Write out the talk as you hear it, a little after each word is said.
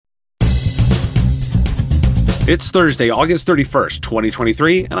It's Thursday, August 31st,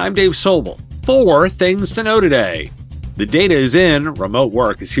 2023, and I'm Dave Sobel. 4 things to know today. The data is in, remote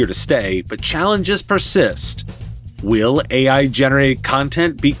work is here to stay, but challenges persist. Will AI-generated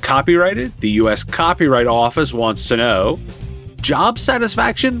content be copyrighted? The U.S. Copyright Office wants to know. Job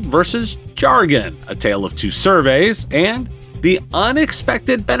satisfaction versus jargon, a tale of 2 surveys, and the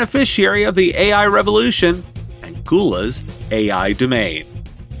unexpected beneficiary of the AI revolution, Angula's AI domain.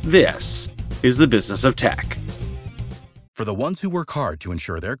 This is the Business of Tech. For the ones who work hard to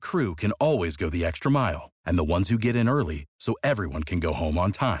ensure their crew can always go the extra mile, and the ones who get in early so everyone can go home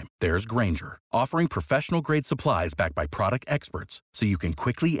on time, there's Grainger, offering professional-grade supplies backed by product experts so you can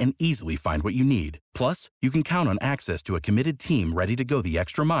quickly and easily find what you need. Plus, you can count on access to a committed team ready to go the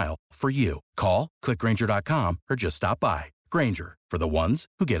extra mile for you. Call, click Grainger.com, or just stop by. Grainger, for the ones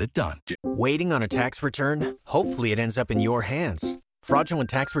who get it done. Waiting on a tax return? Hopefully it ends up in your hands. Fraudulent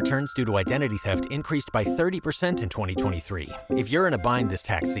tax returns due to identity theft increased by 30% in 2023. If you're in a bind this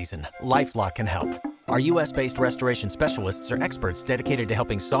tax season, LifeLock can help. Our U.S.-based restoration specialists are experts dedicated to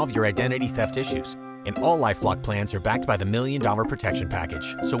helping solve your identity theft issues. And all LifeLock plans are backed by the $1 Million Protection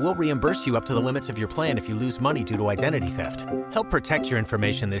Package. So we'll reimburse you up to the limits of your plan if you lose money due to identity theft. Help protect your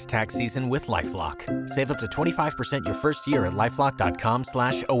information this tax season with LifeLock. Save up to 25% your first year at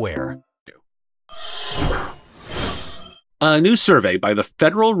LifeLock.com/aware. A new survey by the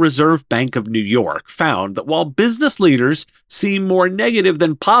Federal Reserve Bank of New York found that while business leaders see more negative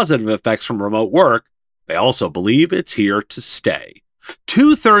than positive effects from remote work, they also believe it's here to stay.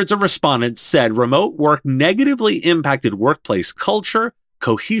 2/3 of respondents said remote work negatively impacted workplace culture,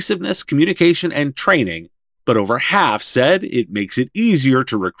 cohesiveness, communication, and training, but over half said it makes it easier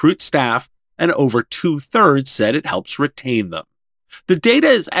to recruit staff, and over 2/3 said it helps retain them. The data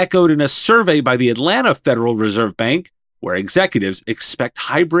is echoed in a survey by the Atlanta Federal Reserve Bank, where executives expect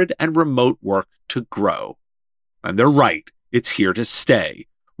hybrid and remote work to grow. And they're right, it's here to stay.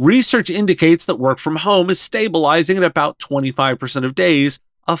 Research indicates that work from home is stabilizing at about 25% of days,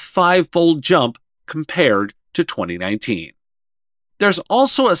 a 5-fold jump compared to 2019. There's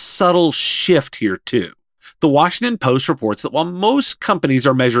also a subtle shift here too. The Washington Post reports that while most companies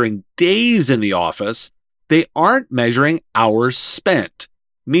are measuring days in the office, they aren't measuring hours spent,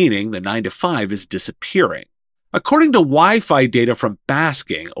 meaning the 9 to 5 is disappearing. According to Wi-Fi data from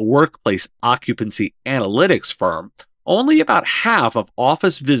Basking, a workplace occupancy analytics firm, only about half of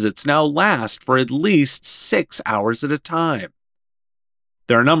office visits now last for at least 6 hours at a time.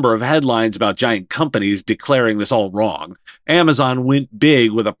 There are a number of headlines about giant companies declaring this all wrong. Amazon went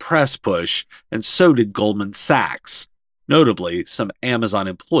big with a press push, and so did Goldman Sachs. Notably, some Amazon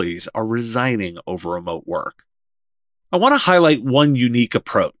employees are resigning over remote work. I want to highlight one unique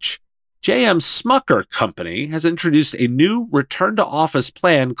approach. J.M. Smucker Company has introduced a new return-to-office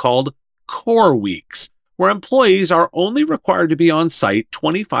plan called Core Weeks, where employees are only required to be on site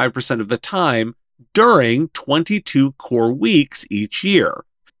 25% of the time during 22 core weeks each year.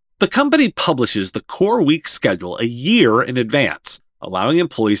 The company publishes the core week schedule a year in advance, allowing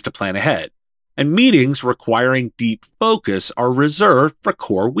employees to plan ahead, and meetings requiring deep focus are reserved for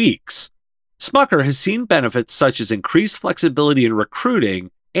core weeks. Smucker has seen benefits such as increased flexibility in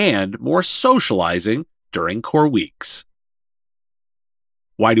recruiting and more socializing during core weeks.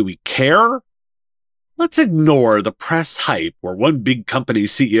 Why do we care? Let's ignore the press hype where one big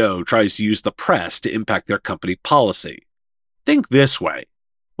company's CEO tries to use the press to impact their company policy. Think this way.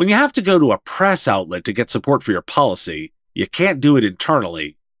 When you have to go to a press outlet to get support for your policy, you can't do it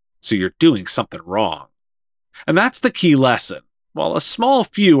internally, so you're doing something wrong. And that's the key lesson. While a small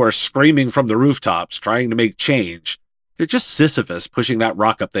few are screaming from the rooftops trying to make change, they're just Sisyphus pushing that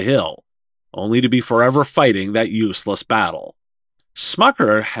rock up the hill, only to be forever fighting that useless battle.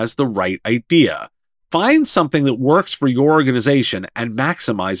 Smucker has the right idea. Find something that works for your organization and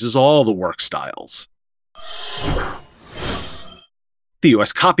maximizes all the work styles. The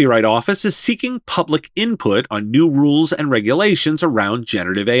U.S. Copyright Office is seeking public input on new rules and regulations around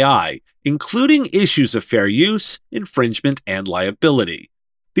generative AI, including issues of fair use, infringement, and liability.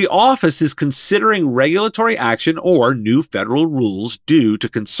 The office is considering regulatory action or new federal rules due to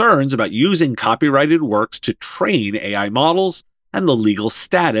concerns about using copyrighted works to train AI models and the legal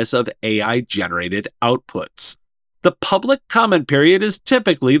status of AI-generated outputs. The public comment period is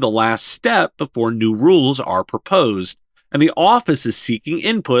typically the last step before new rules are proposed, and the office is seeking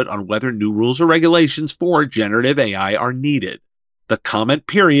input on whether new rules or regulations for generative AI are needed. The comment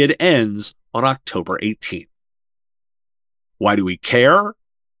period ends on October 18th. Why do we care?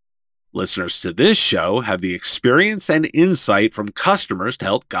 Listeners to this show have the experience and insight from customers to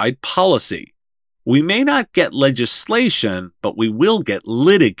help guide policy. We may not get legislation, but we will get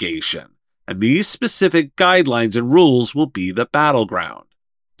litigation, and these specific guidelines and rules will be the battleground.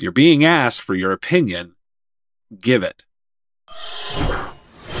 You're being asked for your opinion. Give it.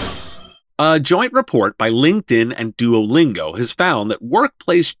 A joint report by LinkedIn and Duolingo has found that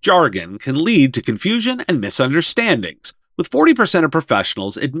workplace jargon can lead to confusion and misunderstandings, with 40% of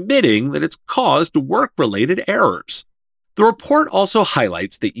professionals admitting that it's caused work-related errors. The report also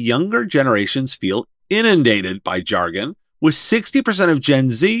highlights that younger generations feel inundated by jargon, with 60% of Gen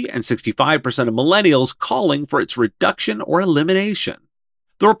Z and 65% of millennials calling for its reduction or elimination.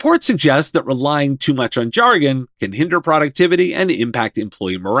 The report suggests that relying too much on jargon can hinder productivity and impact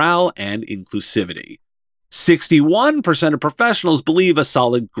employee morale and inclusivity. 61% of professionals believe a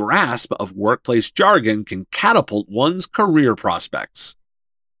solid grasp of workplace jargon can catapult one's career prospects.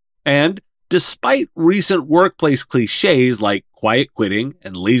 And despite recent workplace cliches like quiet quitting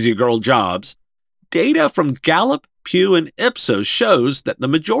and lazy girl jobs, data from Gallup, Pew, and Ipsos shows that the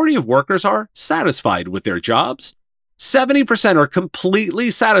majority of workers are satisfied with their jobs. 70% are completely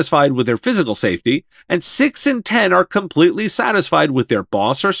satisfied with their physical safety, and 6 in 10 are completely satisfied with their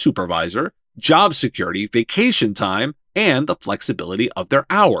boss or supervisor, job security, vacation time, and the flexibility of their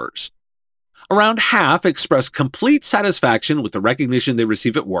hours. Around half express complete satisfaction with the recognition they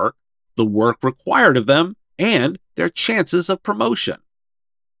receive at work, the work required of them, and their chances of promotion.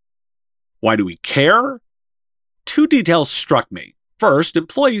 Why do we care? 2 details struck me. First,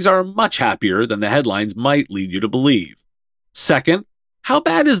 employees are much happier than the headlines might lead you to believe. Second, how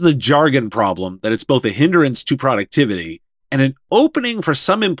bad is the jargon problem that it's both a hindrance to productivity and an opening for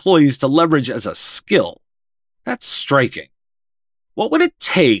some employees to leverage as a skill? That's striking. What would it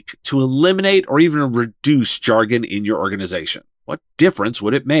take to eliminate or even reduce jargon in your organization? What difference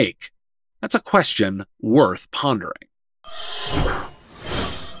would it make? That's a question worth pondering.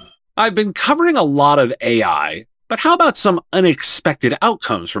 I've been covering a lot of AI, but how about some unexpected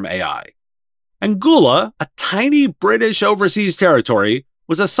outcomes from AI? Angola, a tiny British overseas territory,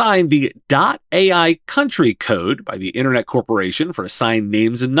 was assigned the .ai country code by the Internet Corporation for assigned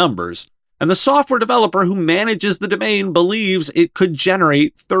names and numbers, and the software developer who manages the domain believes it could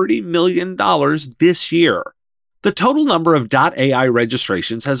generate $30 million this year. The total number of .ai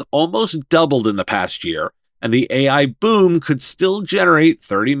registrations has almost doubled in the past year, and the AI boom could still generate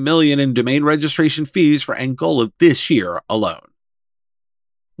 $30 million in domain registration fees for Angola this year alone.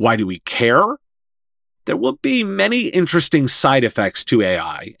 Why do we care? There will be many interesting side effects to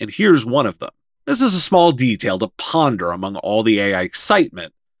AI, and here's one of them. This is a small detail to ponder among all the AI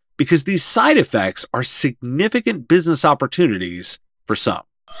excitement, because these side effects are significant business opportunities for some.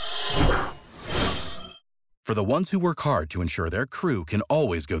 For the ones who work hard to ensure their crew can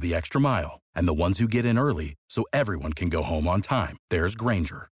always go the extra mile, and the ones who get in early so everyone can go home on time, there's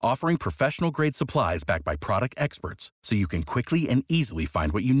Grainger, offering professional-grade supplies backed by product experts so you can quickly and easily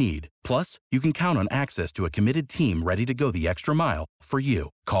find what you need. Plus, you can count on access to a committed team ready to go the extra mile for you.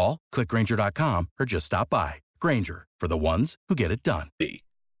 Call, click Grainger.com, or just stop by. Grainger, for the ones who get it done.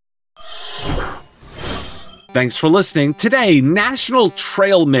 Thanks for listening. Today, National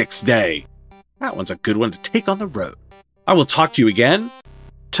Trail Mix Day. That one's a good one to take on the road. I will talk to you again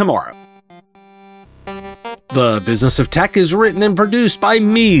tomorrow. The Business of Tech is written and produced by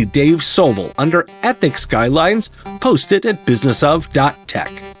me, Dave Sobel, under ethics guidelines posted at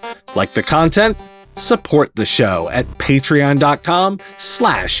businessof.tech. Like the content? Support the show at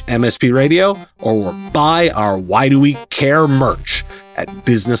patreon.com/MSP Radio or buy our Why Do We Care merch at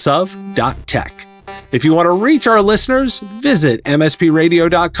businessof.tech. If you want to reach our listeners, visit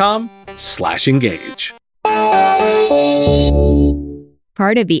mspradio.com/engage.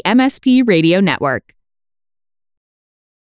 Part of the MSP Radio Network.